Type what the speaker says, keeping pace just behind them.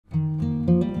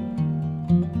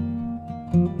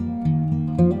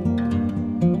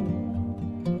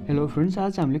Friends,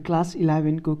 आज हामीले class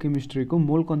 11 को केमिस्ट्रीको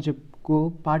मोल कन्सेप्टको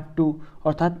पार्ट 2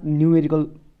 अर्थात् न्युमेरिकल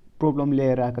प्रब्लम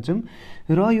लिएर आएका छौँ।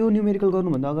 र यो न्युमेरिकल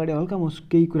गर्नुभन्दा अगाडि हल्का म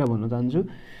केही कुरा भन्न चाहन्छु।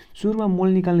 सुरुमा मोल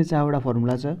निकाल्ने 4वटा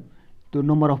फर्मुला छ, त्यो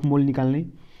नम्बर अफ मोल निकाल्ने।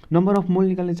 नम्बर अफ मोल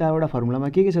निकाल्ने 4वटा फर्मुलामा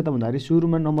के छ त भन्दाखेरि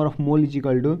सुरुमा number of mole is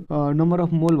equal to number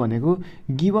of mole भनेको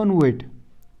गिभन वेट,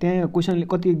 त्यहाँ क्वेसनले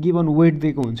कति गिभन वेट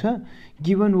दिएको हुन्छ,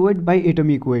 given weight by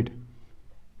atomic weight,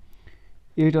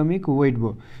 atomic weight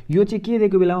भयो। यो चाहिँ के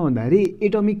दिएको बेलामा भन्दाखेरि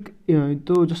एटमिक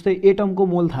त्यो जस्तै एटमको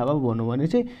मोल थाहा भयो भन्नु भने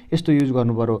चाहिँ यस्तो युज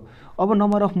गर्नु पर्यो। अब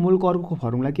नम्बर अफ मोलको अर्को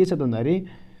फर्मुला के छ त भन्दाखेरि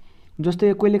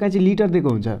जस्तै कहिलेकाहीँ चाहिँ लिटर दिएको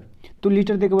हुन्छ, त्यो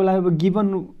लिटर दिएको बेला अब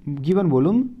गिभन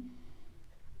भोल्युम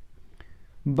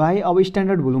बाई अब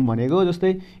स्ट्यान्डर्ड भोल्युम भनेको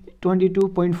जस्तै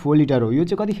 22.4 लिटर हो। यो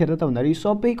चाहिँ कतिखेर त भन्दाखेरि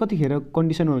सबै कतिखेर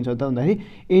कन्डिसनमा हुन्छ त भन्दाखेरि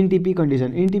एनटिपी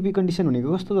कन्डिसन। एनटिपी कन्डिसन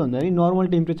भनेको कस्तो त भन्दाखेरि नर्मल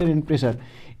टेम्परेचर एन्ड प्रेसर।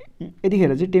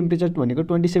 यतिखेर चाहिँ टेम्परेचर भनेको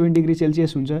 27 डिग्री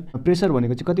सेल्सियस हुन्छ, प्रेसर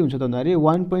भनेको चाहिँ कति हुन्छ त भन्दाखेरि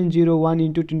 1.01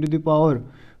 × 10⁵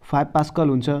 पास्कल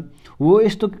हुन्छ। हो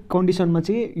यस्तो कन्डिसनमा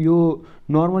चाहिँ यो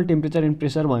नर्मल टेम्परेचर एन्ड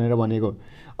प्रेसर भनेर भनेको।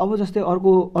 अब जस्तै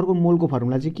अर्को मोलको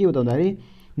फर्मुला चाहिँ के हो त भन्दाखेरि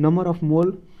नम्बर अफ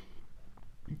मोल,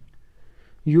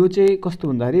 यो चाहिँ कस्तो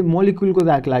भन्दाखेरि मोलिक्युलको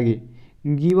लागि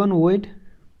given weight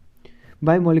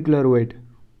by molecular weight.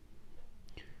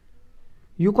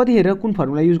 यो कतिखेर कुन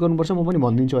फर्मुला युज गर्नुपर्छ म पनि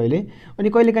भनिदिन्छु अहिले। अनि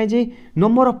कहिलेकाहीँ चाहिँ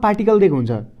नम्बर अफ पार्टिकल दिएको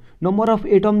हुन्छ, नम्बर अफ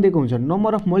एटम दिएको हुन्छ,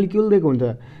 नम्बर अफ मोलिक्युल दिएको हुन्छ,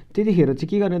 त्यतिखेर चाहिँ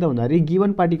के गर्ने त भन्दाखेरि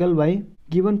given particle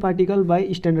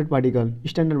by standard particle.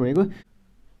 Standard भनेको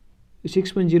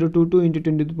 6.022 ×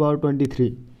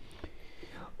 10⁻23।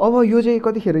 अब यो चाहिँ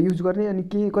कतिखेर युज गर्ने अनि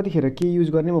कतिखेर के युज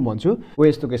गर्ने म भन्छु। हो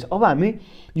यस्तो केस। अब हामी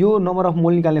यो नम्बर अफ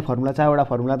मोल निकाल्ने फर्मुला 4वटा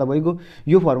फर्मुला त भइगयो।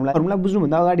 यो फर्मुला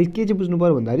बुझ्नुभन्दा अगाडि के चाहिँ बुझ्नु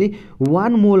पर्यो भन्दाखेरि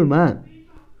 1 मोलमा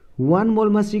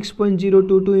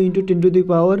 6.022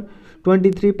 ×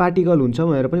 10⁻23 पार्टिकल हुन्छ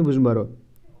भनेर पनि बुझ्नु पर्यो।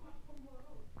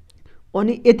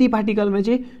 अनि यति पार्टिकलमा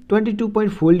चाहिँ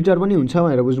 22.4 लिटर पनि हुन्छ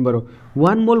भनेर बुझ्नु पर्यो।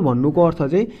 1 मोल भन्नुको अर्थ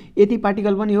चाहिँ यति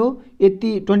पार्टिकल पनि हो,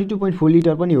 यति 22.4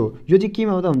 लिटर पनि हो। यो चाहिँ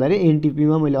केमा हो त भन्दाखेरि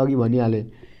एनटिपीमा मैले अघि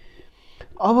भनिहालेँ।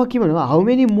 अब के भन्नु, how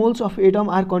many moles of atom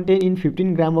are content in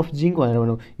 15 gram of zinc भनेर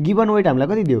भनौँ। गिभन वेट हामीलाई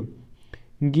कति दियो,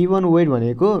 गिभन वेट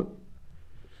भनेको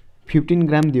 15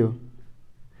 ग्राम दियो।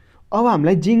 अब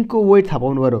हामीलाई जिङ्कको वेट थाहा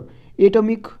पाउनु पर्यो,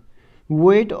 एटमिक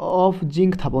वेट अफ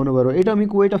जिङ्क थाहा पाउनु पर्यो।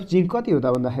 एटमिक वेट अफ जिङ्क कति हो त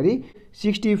भन्दाखेरि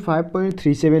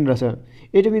 65.37 रहेछ।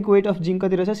 एटमिक वेट अफ जिङ्क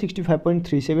कति रहेछ,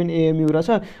 65.37 AMU रहेछ।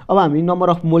 अब हामी नम्बर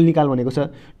अफ मोल निकाल भनेको छ,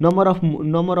 number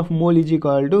of mole is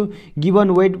equal to given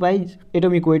weight by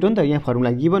atomic weight हो नि त। यहाँ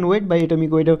formula given weight by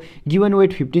atomic weight हो। गिभन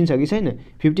वेट 15 छ कि छैन,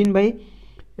 15 बाई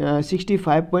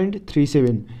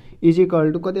 65.37 इज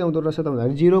इक्वल टु कति आउँदो रहेछ त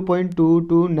भन्दाखेरि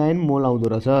 0.229 मोल आउँदो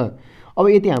रहेछ। अब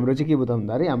यति हाम्रो चाहिँ के भयो त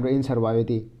भन्दाखेरि हाम्रो एन्सर भयो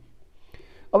यति।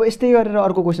 अब यस्तै गरेर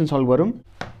अर्को क्वेसन सल्भ गरौँ।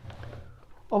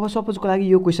 अब सपोजको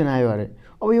लागि यो क्वेसन आयो अरे।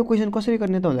 अब यो क्वेसन कसरी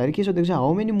गर्ने त भन्दाखेरि के सोधेको छ,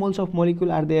 how many moles of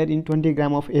molecule are there in 20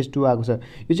 gram of H2 आएको छ।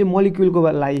 यो चाहिँ मोलिक्युलको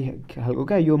लागि खालको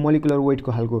क्या, यो मोलिकुलर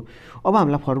वेटको खालको। अब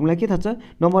हामीलाई फर्मुला के थाहा छ,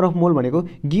 नम्बर अफ मोल भनेको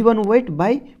given weight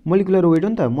by molecular weight हो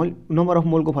नि त। Number of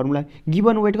मोलको formula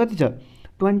given weight कति छ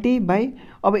 20 बाई,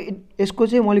 अब यसको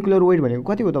चाहिँ मोलिकुलर वेट भनेको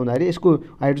कति हो त भन्दाखेरि यसको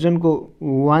हाइड्रोजनको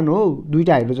 1 हो,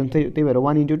 दुईवटा हाइड्रोजन त्यही भएर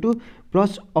 1 × 2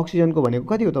 प्लस अक्सिजनको भनेको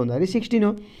कति हो त भन्दाखेरि 16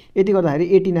 हो। यति गर्दाखेरि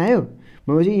 18 आयो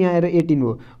भनेपछि यहाँ आएर 18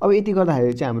 हो। अब यति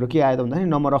गर्दाखेरि चाहिँ हाम्रो के आयो त भन्दाखेरि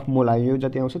नम्बर अफ मोल आयो। यो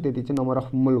जति आउँछ त्यति चाहिँ नम्बर अफ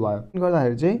मोल भयो।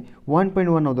 गर्दाखेरि चाहिँ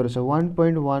 1.1 आउँदो रहेछ,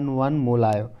 1.11 मोल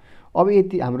आयो। अब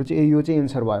यति हाम्रो चाहिँ यो चाहिँ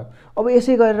एन्सर भयो। अब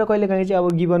यसै गरेर कहिलेकाहीँ चाहिँ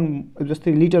अब गिभन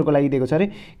जस्तै लिटरको लागि दिएको छ अरे।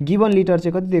 गिभन लिटर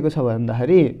चाहिँ कति दिएको छ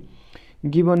भन्दाखेरि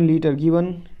गिभन लिटर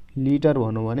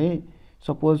भनौँ भने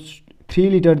सपोज 3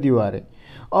 लिटर दियो अरे।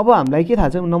 अब हामीलाई के थाहा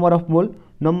छ, नम्बर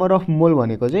अफ मोल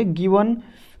भनेको चाहिँ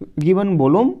given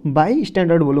volume by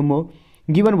standard volume हो।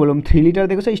 गिभन भोल्युम 3 लिटर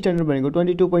दिएको छ, स्ट्यान्डर्ड भनेको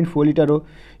 22.4 लिटर हो।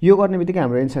 यो गर्ने बित्तिकै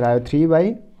हाम्रो एन्सर आयो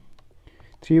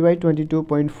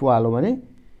 3/22.4 हाल्यो भने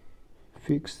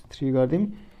फिक्स 3 गरिदिउँ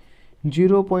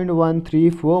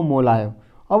 0.134 मोल आयो।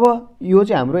 अब यो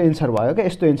चाहिँ हाम्रो एन्सर भयो क्या,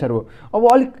 यस्तो एन्सर हो। अब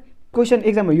अलिक क्वेसन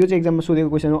एक्जाममा, यो चाहिँ एक्जाममा सोधेको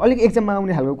क्वेसन हो, अलिक एक्जाममा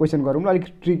आउने खालको क्वेसन गरौँ न, अलिक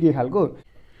ट्रिकी खालको।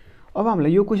 अब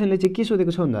हामीलाई यो क्वेसनले चाहिँ के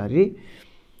सोधेको छ भन्दाखेरि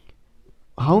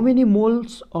how many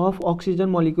moles of oxygen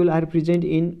molecule are present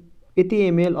in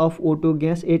 80 ml of O2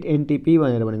 gas 8 NTP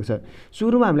भनेर भनेको छ।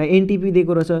 सुरुमा हामीलाई NTP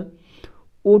दिएको रहेछ।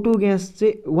 O2 ग्यास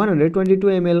चाहिँ 122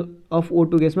 ml अफ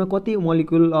O2 ग्यासमा कति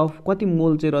मोलिक्युल अफ कति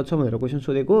मोल चाहिँ रहेछ भनेर क्वेसन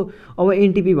सोधेको। अब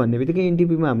NTP भन्ने बित्तिकै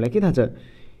NTPमा हामीलाई के थाहा छ,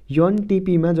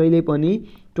 NTPमा जहिले पनि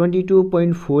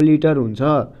 22.4 लिटर हुन्छ।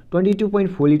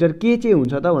 22.4 लिटर के चाहिँ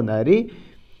हुन्छ त भन्दाखेरि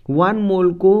 1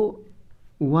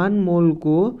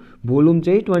 मोलको भोल्युम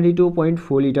चाहिँ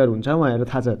 22.4 लिटर हुन्छ भनेर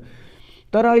थाहा छ।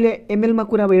 तर अहिले एमएलमा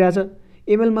कुरा भइरहेछ।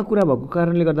 एमएलमा कुरा भएको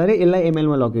कारणले गर्दाखेरि यसलाई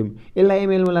एमएलमा लग्यौँ। यसलाई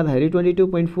एमएलमा लाँदाखेरि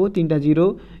 22.4 3टा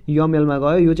 0 एमएलमा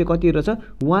गयो। यो चाहिँ कति रहेछ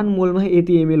 1 मोलमा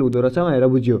यति एमएल हुँदो रहेछ भनेर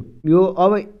बुझ्यो। यो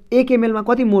अब 1 एमएलमा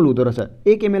कति मोल हुँदो रहेछ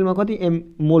 1 एमएलमा कति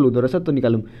मोल हुँदो रहेछ त्यो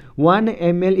निकालौँ। 1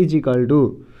 ml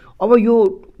अब यो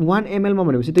 1 mlमा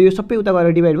भनेपछि त यो सबै उता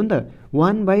गएर डिभाइड हो नि त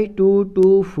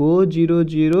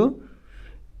 1/22400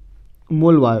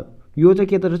 मोल भयो। यो चाहिँ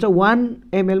के त रहेछ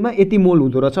 1 mlमा यति मोल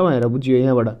हुँदो रहेछ भनेर बुझ्यो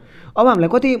यहाँबाट। अब हामीलाई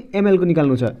कति ml को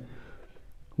निकाल्नु छ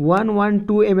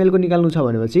 112 ml को निकाल्नु छ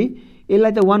भनेपछि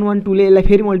यसलाई त 112 ले यसलाई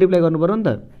फेरि मल्टिप्लाई गर्नु पर्यो नि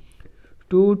त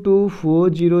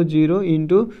 22400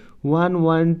 इन्टु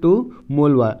 112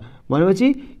 मोल भयो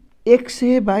भनेपछि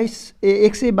 112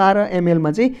 ml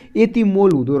मा चाहिँ यति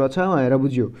मोल हुँदो रहेछ भनेर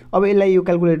बुझ्यो। अब यसलाई यो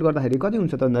क्याल्कुलेट गर्दाखेरि कति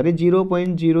हुन्छ त भन्दाखेरि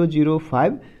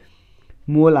 0.005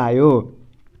 मोल आयो।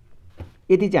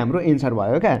 यति चाहिँ हाम्रो एन्सर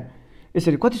भयो क्या।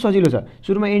 यसरी कति सजिलो छ।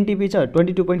 सुरुमा एनटिपी छ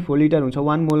 22.4 लिटर हुन्छ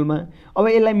 1 मोलमा। अब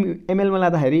यसलाई एमएलमा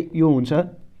लाँदाखेरि यो हुन्छ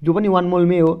जो पनि 1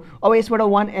 मोलमै हो। अब यसबाट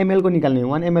 1 ml को निकाल्ने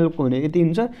 1 ml को भने यति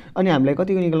हुन्छ। अनि हामीलाई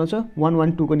कतिको निकाल्नु छ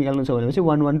 112 को निकाल्नु छ भनेपछि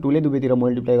 112 ले दुवैतिर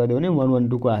मल्टिप्लाई गरिदियो भने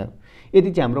 112 को आयो।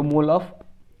 यति चाहिँ हाम्रो मोल अफ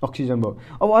अक्सिजन भयो।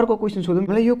 अब अर्को क्वेसन सोधौँ।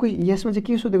 मलाई यो यसमा चाहिँ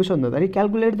के सोधेको छ भन्दाखेरि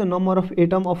calculate the number of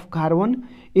atom of carbon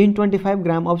in 25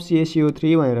 gram of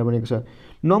CaCO3 भनेर भनेको छ।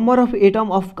 Number of atom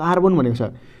of carbon भनेको छ।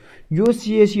 यो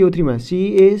CaCO3 मा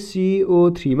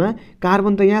CaCO3 मा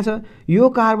कार्बन त यहाँ छ। यो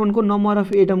कार्बनको नम्बर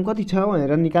अफ एटम कति छ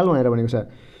भनेर निकाल भनेर भनेको छ।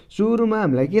 सुरुमा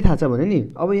हामीलाई के थाहा छ भने नि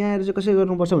अब यहाँ हेरेर चाहिँ कसरी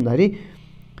गर्नुपर्छ भन्दाखेरि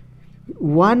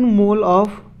 1 मोल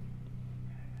अफ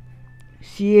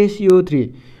CaCO3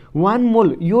 1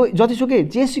 मोल यो जतिसुकै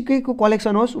जेसुकैको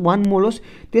कलेक्सन होस् 1 मोल होस्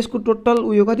त्यसको टोटल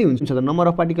उयो कति हुन्छ त नम्बर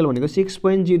अफ पार्टिकल भनेको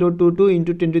 6.022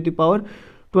 इन्टु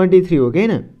 10⁻23 हो कि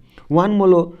हैन 1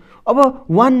 मोल हो। अब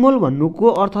 1 मोल भन्नुको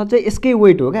अर्थ चाहिँ यसकै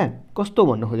वेट हो क्या। कस्तो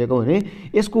भन्नु खोजेको भने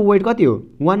यसको वेट कति हो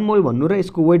 1 मोल भन्नु र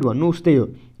यसको वेट भन्नु उस्तै हो।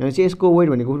 भनेपछि यसको वेट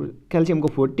भनेको क्याल्सियमको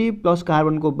 40 प्लस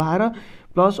कार्बनको 12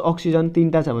 प्लस अक्सिजन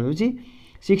 3टा छ भनेपछि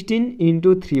 16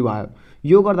 इन्टु 3 भयो।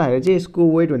 यो गर्दाखेरि चाहिँ यसको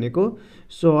वेट भनेको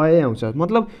 100 आउँछ।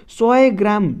 मतलब 100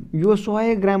 ग्राम यो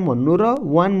 100 ग्राम भन्नु र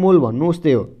 1 मोल भन्नु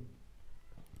उस्तै हो।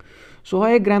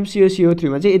 100 ग्राम CaCO3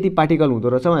 मा चाहिँ यति पार्टिकल हुँदो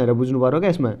रहेछ भनेर बुझ्नु पर्यो क्या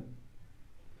यसमा।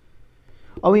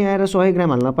 अब यहाँ आएर 100 ग्राम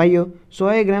हाल्न पाइयो।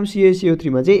 100 ग्राम CaCO3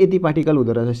 मा चाहिँ यति पार्टिकल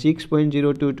हुँदो रहेछ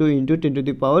 6.022 इन्टु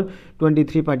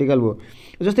 10⁻23 पार्टिकल भयो।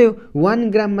 जस्तै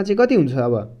 1 ग्राममा चाहिँ कति हुन्छ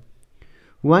अब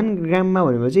 1 ग्राममा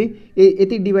भनेपछि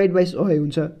यति डिभाइड बाइ 100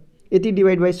 हुन्छ। यति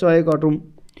डिभाइड बाइ 100 गरौँ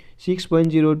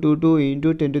 6.022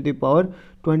 इन्टु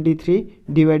 10⁻23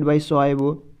 डिभाइड बाइ 100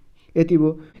 भयो। यति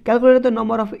भयो। Calculate the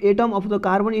number of atom of the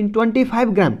carbon in 25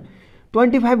 ग्राम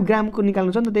 25 ग्रामको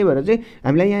निकाल्नु छ नि त। त्यही भएर चाहिँ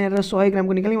हामीलाई यहाँ हेरेर 100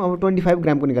 ग्रामको निकाल्यौँ। अब 25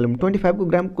 ग्रामको निकाल्यौँ। 25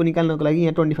 ग्रामको निकाल्नको लागि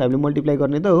यहाँ 25 ले मल्टिप्लाई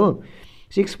गर्ने त हो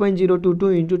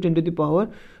 6.022 इन्टु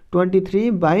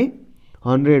 10⁻23 बाई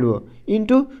 100 हो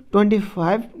इन्टु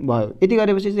 25 भयो। यति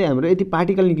गरेपछि चाहिँ हाम्रो यति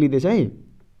पार्टिकल निक्लिँदैछ है।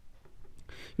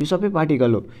 यो सबै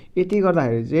पार्टिकल हो। यति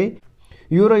गर्दाखेरि चाहिँ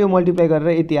यो र यो मल्टिप्लाई गरेर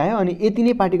यति आयो। अनि यति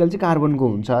नै पार्टिकल चाहिँ कार्बनको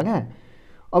हुन्छ क्या।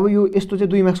 अब यो यस्तो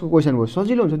चाहिँ 2 मार्क्सको क्वेसन हो।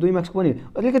 सजिलो हुन्छ 2 मार्क्सको पनि।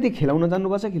 अलिकति खेलाउन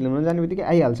जान्नुपर्छ। खेलाउन जाने बित्तिकै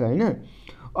आइहाल्छ हैन।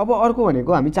 अब अर्को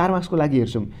भनेको हामी 4 मार्क्सको लागि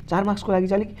हेर्छौँ। 4 मार्क्सको लागि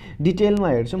चाहिँ अलिक डिटेलमा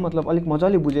हेर्छौँ। मतलब अलिक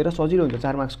मजाले बुझेर सजिलो हुन्छ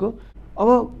 4 मार्क्सको।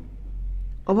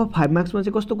 अब 5 मार्क्समा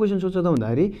चाहिँ कस्तो क्वेसन सोध्छ त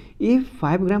भन्दाखेरि if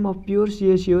 5 gram of pure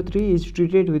CaCO3 is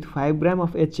treated with 5 gram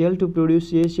of HCl to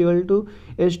produce CaCl2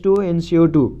 H2O and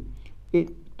CO2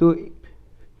 त्यो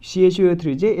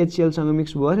CaCO3 चाहिँ HCl सँग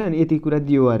मिक्स भयो अरे अनि यति कुरा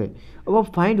दियो अरे। अब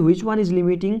find which one is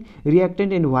limiting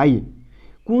reactant and why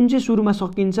कुन चाहिँ सुरुमा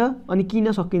सकिन्छ अनि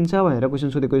किन सकिन्छ भनेर क्वेसन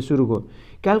सोधेको सुरुको।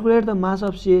 Calculate the mass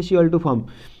of CaCl2 form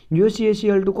यो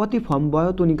CaCl2 कति फर्म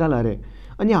भयो त्यो निकाल अरे।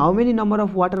 अनि how many number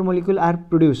of water molecule are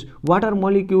produce water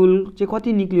molecule चाहिँ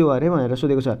कति निक्लियो अरे भनेर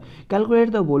सोधेको छ। Calculate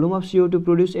the volume of CO2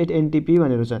 produce at NTP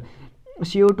भनेर छ।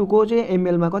 CO2 को चाहिँ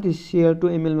एमएलमा कति CO2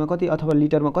 एमएलमा कति अथवा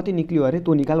लिटरमा कति निक्लियो अरे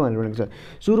त्यो निकाल भनेर भनेको छ।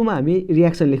 सुरुमा हामी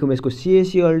रियाक्सन लेखौँ यसको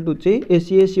CaCl2 चाहिँ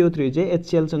CaCO3 चाहिँ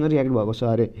HCl सँग रियाक्ट भएको छ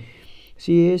अरे।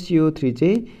 CaCO3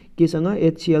 चाहिँ केसँग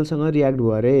HCl सँग रियाक्ट भयो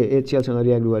अरे। HCl सँग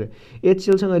रियाक्ट भयो अरे।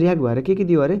 HCl सँग रियाक्ट भएर के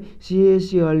दियो अरे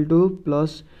CaCl2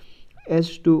 plus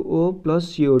H2O plus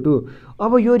CO2।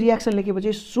 अब यो रियाक्सन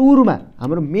लेखेपछि सुरुमा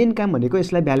हाम्रो मेन काम भनेको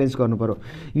यसलाई ब्यालेन्स गर्नु पर्यो।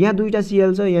 यहाँ दुईटा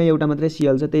Cl छ यहाँ एउटा मात्रै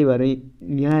Cl छ। त्यही भएर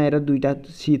यहाँ आएर दुईटा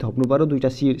C थप्नु पर्यो दुईटा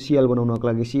Cl बनाउनको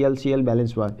लागि। Cl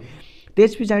ब्यालेन्स भयो।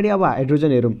 त्यस पछाडि अब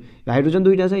हाइड्रोजन हेरौँ। हाइड्रोजन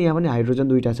दुईटा छ यहाँ पनि हाइड्रोजन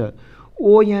दुईटा छ।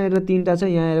 O यहाँ आएर 3टा छ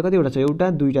यहाँ आएर कतिवटा छ एउटा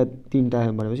दुईटा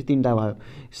 3टा भनेपछि 3टा भयो।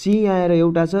 C यहाँ आएर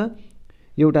एउटा छ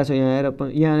यहाँ आएर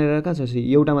कहाँ छ C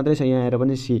एउटा मात्रै छ यहाँ आएर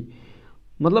पनि C।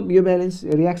 मतलब यो ब्यालेन्स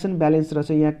रियाक्सन ब्यालेन्स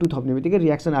रहेछ। यहाँ 2 थप्ने बित्तिकै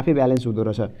रियाक्सन आफै ब्यालेन्स हुँदो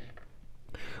रहेछ।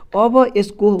 अब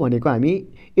यसको भनेको हामी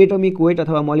एटमिक वेट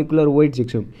अथवा मोलिकुलर वेट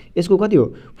झिक्छौँ। यसको कति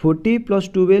हो 40 +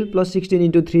 12 +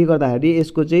 16 × 3 गर्दाखेरि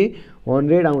यसको चाहिँ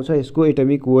 100 आउँछ यसको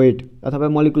एटमिक वेट अथवा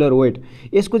मोलिकुलर वेट।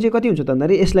 यसको चाहिँ कति हुन्छ त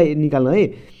भन्दाखेरि यसलाई निकाल्न है,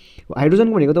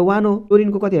 हाइड्रोजनको भनेको त 1 हो,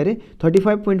 क्लोरिनको कति अरे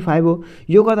 35.5 हो।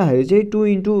 यो गर्दाखेरि चाहिँ 2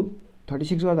 ×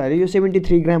 36 गर्दाखेरि यो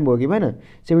 73 ग्राम भयो कि भएन,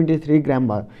 73 ग्राम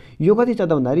भयो। यो कति छ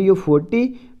त भन्दाखेरि यो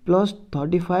 40 +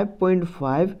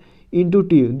 35.5 ×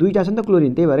 2 दुईवटा छ नि त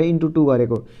क्लोरिन, त्यही भएर × 2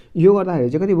 गरेको। यो गर्दाखेरि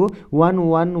चाहिँ कति भयो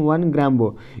 111 ग्राम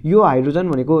भयो। यो हाइड्रोजन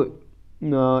भनेको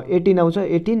 18 आउँछ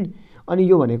 18, अनि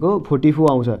यो भनेको 44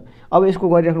 आउँछ। अब यसको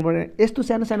गरिराख्नु पर्ने, यस्तो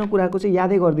सानो सानो कुराको चाहिँ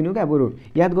यादै गरिदिनु क्या, बरु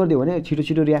याद गरिदियो भने छिटो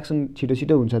छिटो रियाक्सन छिटो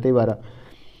छिटो हुन्छ। त्यही भएर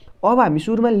अब हामी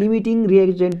सुरुमा लिमिटिङ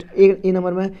रिएक्टेन्ट ए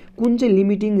नम्बरमा कुन चाहिँ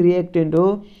लिमिटिङ रिएक्टेन्ट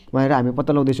हो भनेर हामी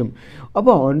पत्ता लगाउँदैछौँ। अब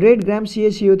 100 ग्राम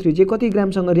CaCO3 चाहिँ कति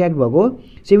ग्रामसँग रियाक्ट भएको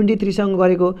 73 सँग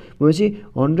गरेको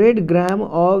भनेपछि 100 ग्राम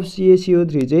अफ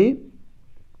CaCO3 चाहिँ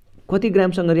कति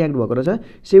ग्रामसँग रियाक्ट भएको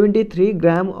रहेछ 73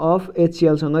 ग्राम अफ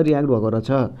HCl सँग रियाक्ट भएको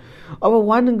रहेछ। अब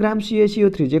 1 ग्राम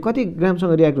CaCO3 चाहिँ कति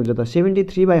ग्रामसँग रियाक्ट हुन्छ त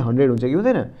 73/100 हुन्छ कि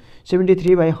हुँदैन,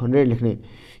 73/100 लेख्ने,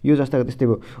 यो जस्ताको त्यस्तै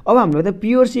भयो। अब हामीलाई त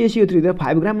प्योर CaCO3 त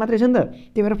 5 ग्राम मात्रै छ नि त,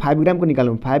 त्यही भएर 5 ग्रामको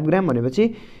निकालौँ। 5 ग्राम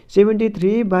भनेपछि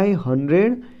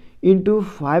 73/100 ×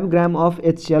 5 ग्राम अफ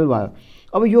HCl भयो।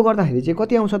 अब यो गर्दाखेरि चाहिँ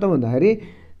कति आउँछ त भन्दाखेरि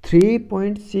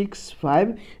 3.65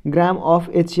 ग्राम अफ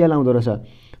HCl आउँदो रहेछ।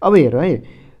 अब हेर है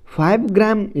 5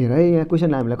 ग्राम, हेर है यहाँ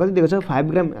क्वेसनले हामीलाई कति दिएको छ 5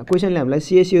 ग्राम, क्वेसनले हामीलाई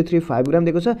CaCO3 5 ग्राम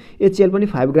दिएको छ, HCl पनि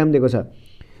 5 ग्राम दिएको छ,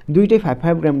 दुइटै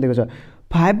 5 ग्राम दिएको छ।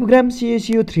 5 ग्राम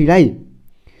CaCO3 लाई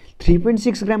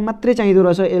 3.6 ग्राम मात्रै चाहिँदो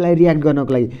रहेछ यसलाई रियाक्ट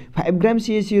गर्नको लागि। 5 ग्राम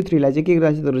CaCO3 लाई चाहिँ के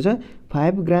चाहिँदो रहेछ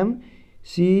 5 ग्राम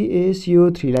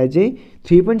CaCO3 लाई चाहिँ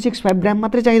 3.65 ग्राम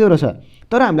मात्रै चाहिँदो रहेछ।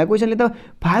 तर हामीलाई क्वेसनले त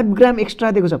 5 ग्राम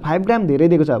एक्स्ट्रा दिएको छ, 5 ग्राम धेरै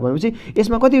दिएको छ भनेपछि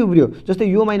यसमा कति उब्रियो, जस्तै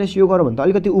यो माइनस यो गरौँ भने त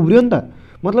अलिकति उब्रियो नि त,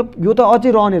 मतलब यो त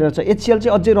अझै रहने रहेछ, HCl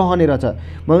चाहिँ अझै रहने रहेछ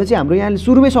भनेपछि हाम्रो यहाँ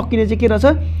सुरुमै सकिने चाहिँ के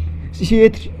रहेछ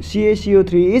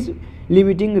CaCO3 इज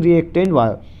लिमिटिङ रिएक्टेन्ट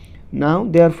भयो।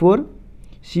 Now therefore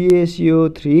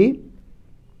CaCO3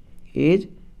 is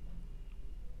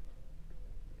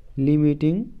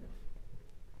limiting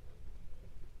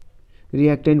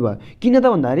reactant भयो। किन त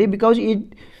भन्दाखेरि because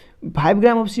it 5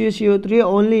 gram of CaCO3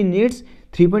 only needs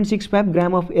 3.65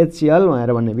 gram of HCl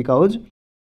भनेर भन्ने, बिकज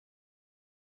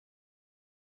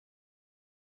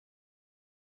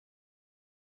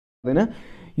हैन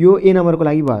यो ए नम्बरको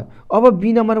लागि भयो। अब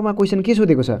बी नम्बरमा क्वेसन के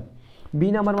सोधेको छ,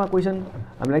 बी नम्बरमा क्वेसन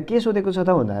हामीलाई के सोधेको छ त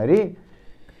भन्दाखेरि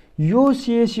यो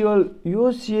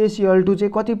CaCl2 चाहिँ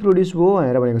कति प्रड्युस भयो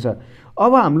भनेर भनेको छ।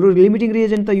 अब हाम्रो लिमिटिङ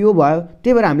रिएजेन्ट त यो भयो,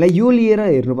 त्यही भएर हामीलाई यो लिएर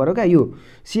हेर्नु पर्यो क्या, यो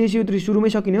CaCO3 सुरुमै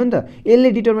सकिने हो नि त, यसले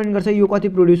डिटर्मिन गर्छ यो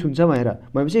कति प्रड्युस हुन्छ भनेर।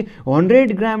 भनेपछि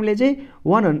 100 ग्रामले चाहिँ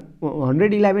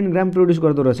 111 ग्राम प्रड्युस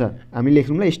गर्दो रहेछ। हामी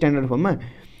लेख्छौँ ल स्ट्यान्डर्ड फर्ममा,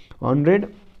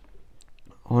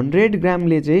 100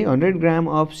 ग्रामले चाहिँ 100 ग्राम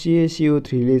अफ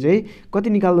CaCO3 ले चाहिँ कति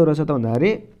निकाल्दो रहेछ त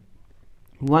भन्दाखेरि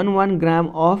 11 ग्राम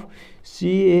अफ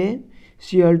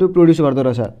CaCl2 प्रड्युस गर्दो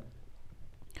रहेछ।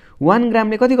 1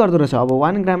 ग्रामले कति गर्दो रहेछ, अब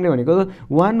 1 ग्रामले भनेको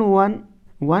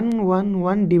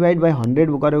 111 डिभाइड बाई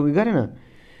 100 गरेको कि गरेन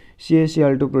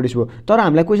CaCl2 प्रड्युस भयो। तर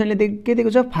हामीलाई क्वेसनले के दिएको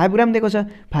छ 5 ग्राम दिएको छ,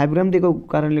 5 ग्राम दिएको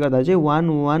कारणले गर्दा चाहिँ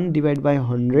 11 डिभाइड बाई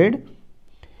 100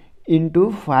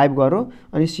 × 5 गरौँ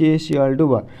अनि CaCl2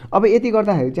 भयो। अब यति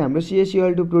गर्दाखेरि चाहिँ हाम्रो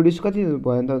CaCl2 प्रड्युस कति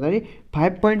भयो त भन्दाखेरि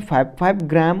 5.55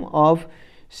 ग्राम अफ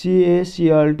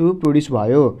CaCl2 प्रड्युस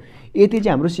भयो। यति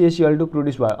चाहिँ हाम्रो CaCl2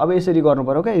 प्रड्युस भयो। अब यसरी गर्नु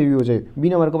पर्यो क्या, यो चाहिँ बी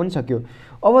नम्बरको पनि सक्यो।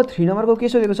 अब 3 नम्बरको के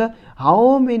सोधेको छ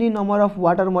how many number of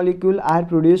water molecule are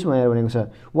produce भनेर भनेको छ।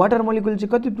 वाटर मोलिक्युल चाहिँ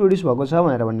कति प्रड्युस भएको छ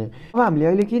भनेर भन्ने। अब हामीले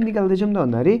अहिले के निकाल्दैछौँ त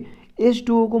भन्दाखेरि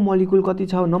H2O को मोलिक्युल कति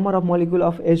छ, number of molecule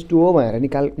of H2O भनेर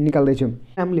निकाल्दैछौँ।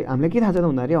 हामीलाई के थाहा छ त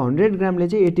भन्दाखेरि 100 ग्रामले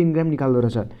चाहिँ 18 ग्राम निकाल्दो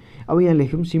रहेछ। अब यहाँ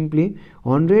लेख्यौँ सिम्पली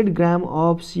 100 ग्राम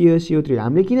अफ CaCO3।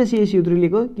 हामीले किन CaCO3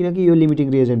 लिएको, किनकि यो लिमिटिङ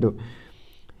रिएजेन्ट हो।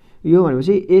 यो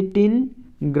भनेपछि 18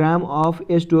 ग्राम अफ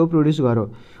H2O प्रड्युस गरौँ।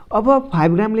 अब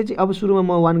 5 ग्रामले चाहिँ, अब सुरुमा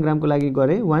म 1 ग्रामको लागि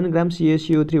गरेँ, 1 ग्राम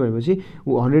CaCO3 भनेपछि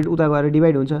 100 उता गएर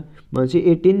डिभाइड हुन्छ भनेपछि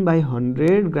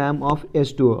 18/100 ग्राम अफ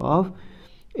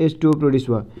H2O प्रड्युस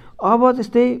भयो। अब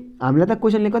त्यस्तै हामीलाई त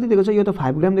क्वेसनले कति दिएको छ, यो त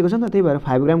 5 ग्राम दिएको छ नि त, त्यही भएर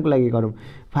 5 ग्रामको लागि गरौँ।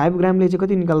 5 ग्रामले चाहिँ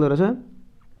कति निकाल्दो रहेछ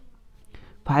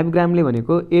 5 ग्रामले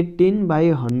भनेको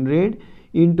 18/100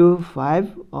 × 5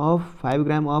 अफ 5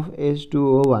 ग्राम अफ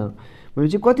H2O भयो।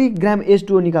 भनेपछि कति ग्राम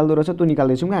H2O निकाल्दो रहेछ त्यो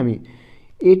निकाल्दैछौँ क्या हामी।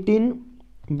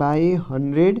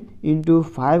 18/100 ×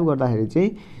 5 गर्दाखेरि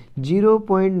चाहिँ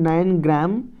 0.9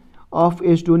 ग्राम अफ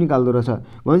H2O निकाल्दो रहेछ।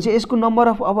 भनेपछि यसको नम्बर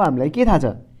अफ, अब हामीलाई के थाहा छ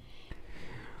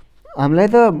हामीलाई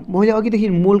त मैले अघिदेखि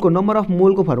मोलको नम्बर अफ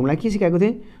मोलको फर्मुला के सिकाएको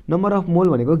थिएँ नम्बर अफ मोल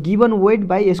भनेको गिभन वेट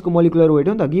बाई यसको मोलिकुलर वेट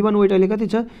हो नि त गिभन वेट अहिले कति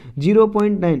छ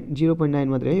 0.9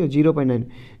 मात्रै है यो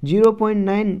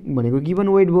 0.9 भनेको गिभन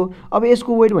वेट भयो अब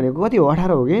यसको वेट भनेको कति हो 18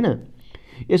 हो कि हैन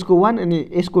यसको 1 अनि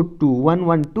यसको 2 1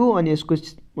 1 2 अनि यसको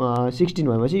 16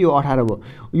 भएपछि यो 18 भयो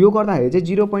यो गर्दाखेरि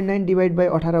चाहिँ 0.9 डिभाइड बाई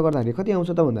 18 गर्दाखेरि कति आउँछ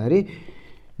त भन्दाखेरि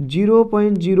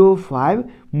 0.05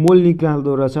 मोल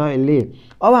निकाल्दो रहेछ यसले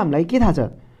अब हामीलाई के थाहा छ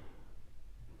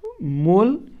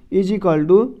mole is equal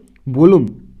to volume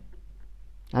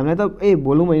हामीलाई त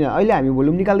भोल्युम होइन अहिले हामी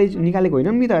भोल्युम निकालेको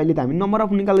होइनौँ नि त अहिले त हामी नम्बर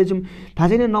अफ निकाल्दैछौँ थाहा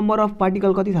छैन नम्बर अफ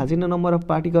पार्टिकल कति थाहा छैन number of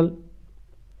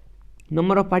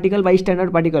particle by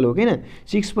standard particle हो किन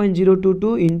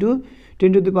 6.022 इन्टु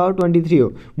 10⁻23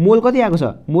 हो मोल कति आएको छ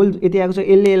मोल यति आएको छ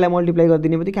यसले यसलाई मल्टिप्लाई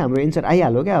गरिदिने बित्तिकै हाम्रो एन्सर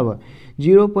आइहाल्यो क्या अब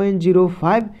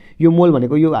 0.05 यो मोल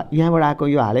भनेको यो यहाँबाट आएको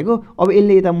यो हालेको अब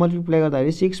यसले यता मल्टिप्लाई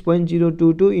गर्दाखेरि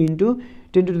 6.022 into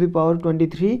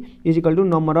 10⁻23 is equal to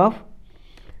number of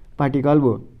particle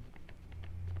भयो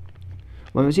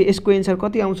भनेपछि यसको एन्सर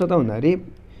कति आउँछ त भन्दाखेरि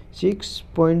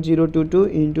 6.022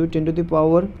 इन्टु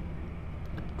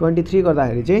 10⁻23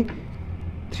 गर्दाखेरि चाहिँ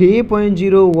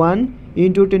 3.01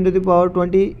 इन्टु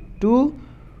 10⁻22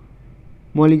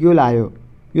 मोलिक्युल आयो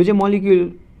यो चाहिँ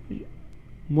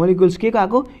मोलिक्युल्स के को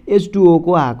आएको H2O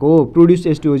को आएको प्रोड्युस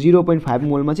H2O 0.5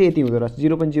 मोलमा चाहिँ यति हुँदो रहेछ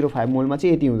 0.05 मोलमा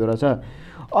चाहिँ यति हुँदो रहेछ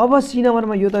अब सी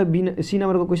नम्बरमा यो त सी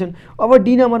नम्बरको क्वेसन अब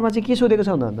डी नम्बरमा चाहिँ के सोधेको छ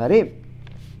भन्दाखेरि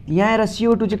यहाँ आएर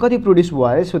CO2 चाहिँ कति प्रोड्युस भयो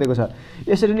अरे सोधेको छ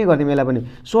यसरी नै गरिदिउँ यसलाई पनि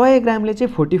 100 ग्रामले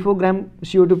चाहिँ 44 ग्राम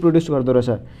CO2 प्रोड्युस गर्दो रहेछ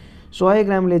 100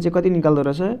 ग्रामले चाहिँ कति निकाल्दो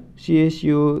रहेछ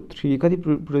CaCO3 कति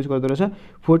प्रोड्युस गर्दो रहेछ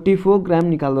 44 ग्राम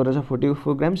निकाल्दो रहेछ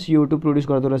 44 ग्राम CO2 प्रोड्युस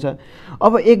गर्दो रहेछ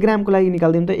अब 1 ग्रामको लागि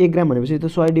निकाल्दिउँ त 1 ग्राम भनेपछि त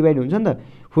 100 डिभाइड हुन्छ नि त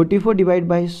 44 डिभाइड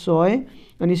बाई 100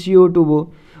 अनि CO2 भयो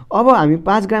अब हामी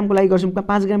 5 ग्रामको लागि गर्छौँ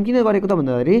 5 ग्राम किन गरेको त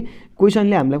भन्दाखेरि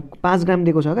क्वेसनले हामीलाई 5 ग्राम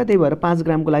दिएको छ क्या त्यही भएर 5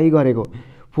 ग्रामको लागि गरेको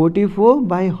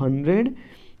 44/100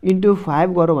 इन्टु 5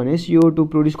 गऱ्यो भने CO2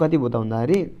 प्रोड्युस कति भयो त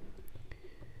भन्दाखेरि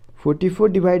 44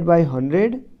 डिभाइड बाई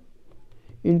 100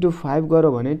 इन्टु 5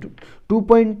 गऱ्यो भने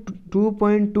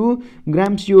 2.2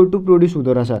 ग्राम CO2 प्रोड्युस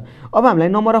हुँदो रहेछ अब हामीलाई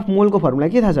नम्बर अफ मोलको फर्मुला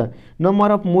के थाहा छ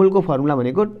नम्बर अफ मोलको फर्मुला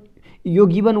भनेको यो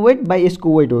गिभन वेट बाई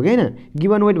यसको वेट हो कि हैन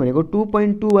गिभन वेट भनेको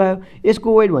 2.2 आयो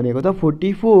यसको वेट भनेको त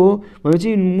 44 हो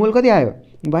भनेपछि मोल कति आयो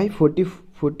बाई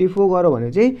 44 गऱ्यो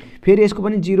भने चाहिँ फेरि यसको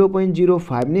पनि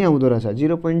 0.05 नै आउँदो रहेछ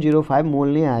 0.05 मोल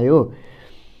नै आयो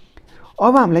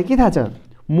अब हामीलाई के थाहा छ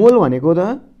मोल भनेको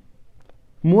त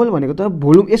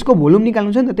भोल्युम यसको भोल्युम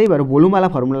निकाल्नु छ नि त त्यही भएर भोल्युमवाला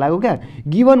फर्मुला लाग्यो क्या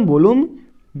given volume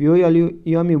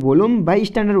yummy volume by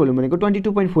standard volume भनेको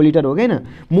 22.4 लिटर हो क्या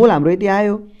मोल हाम्रो यति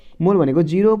आयो मोल भनेको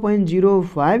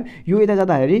 0.05 यो यता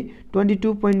जाँदाखेरि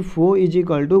 22.4 इज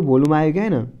इक्वल टु भोल्युम आयो क्या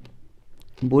हैन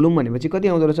भोल्युम भनेपछि कति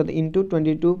आउँदो रहेछ त इन्टु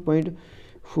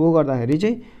 22.4 गर्दाखेरि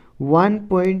चाहिँ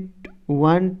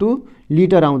 1.12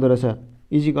 लिटर आउँदो रहेछ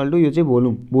इज इक्वल टु यो चाहिँ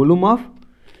भोल्युम अफ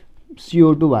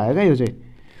CO2 भयो क्या यो चाहिँ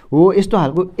हो यस्तो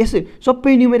हालको यसै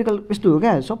सबै न्युमेरिकल यस्तो हो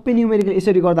क्या सबै न्युमेरिकल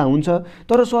यसरी गर्दा हुन्छ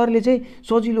तर सरले चाहिँ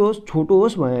सजिलो होस् छोटो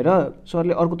होस् भनेर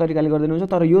सरले अर्को तरिकाले गर्दिनुहुन्छ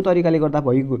तर यो तरिकाले गर्दा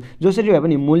भइगयो जसरी भए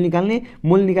पनि मोल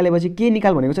निकालेपछि के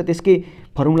निकाल भनेको छ त्यसकै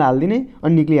फर्मुला हाल्दिने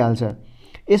अनि निक्लिहाल्छ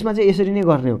यसमा चाहिँ यसरी नै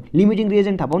गर्ने हो लिमिटिङ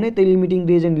रिएजेन्ट थाहा पाउने त्यही लिमिटिङ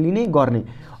रिएजेन्ट लिनै गर्ने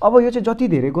अब यो चाहिँ जति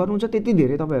धेरै गर्नुहुन्छ त्यति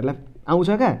धेरै तपाईहरुलाई आउँछ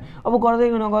क्या अब गर्दै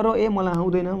नगरो मलाई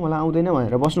आउँदैन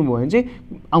भनेर बस्नुभयो भने चाहिँ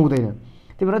आउँदैन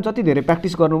त्यही भएर जति धेरै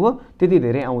प्र्याक्टिस गर्नुभयो त्यति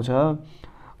धेरै आउँछ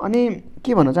अनि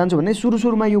के भन्न चाहन्छु भने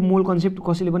सुरुमा यो मोल कन्सेप्ट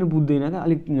कसैले पनि बुझ्दैन क्या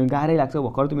अलिक गाह्रै लाग्छ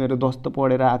भर्खर तिमीहरु 10 त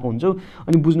पढेर आएको हुन्छौ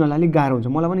अनि बुझ्नलाई अलिक गाह्रो हुन्छ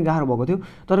मलाई पनि गाह्रो भएको थियो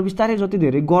तर बिस्तारै जति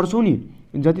धेरै गर्छौ नि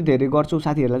जति धेरै गर्छौ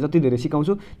साथीहरुलाई जति धेरै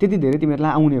सिकाउँछु त्यति धेरै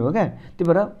तिमीहरुलाई आउने हो क्या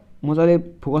त्यही भएर मजाले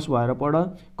फोकस भएर पढ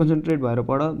कन्सन्ट्रेट भएर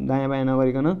पढ दायाँ बायाँ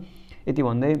नगरिकन यति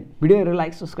भन्दै भिडियोहरु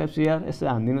लाइक सब्स्क्राइब शेयर यसो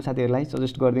हान्दिनु साथीहरुलाई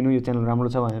सजेस्ट गर्दिनु यो च्यानल राम्रो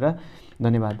छ भनेर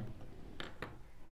धन्यवाद।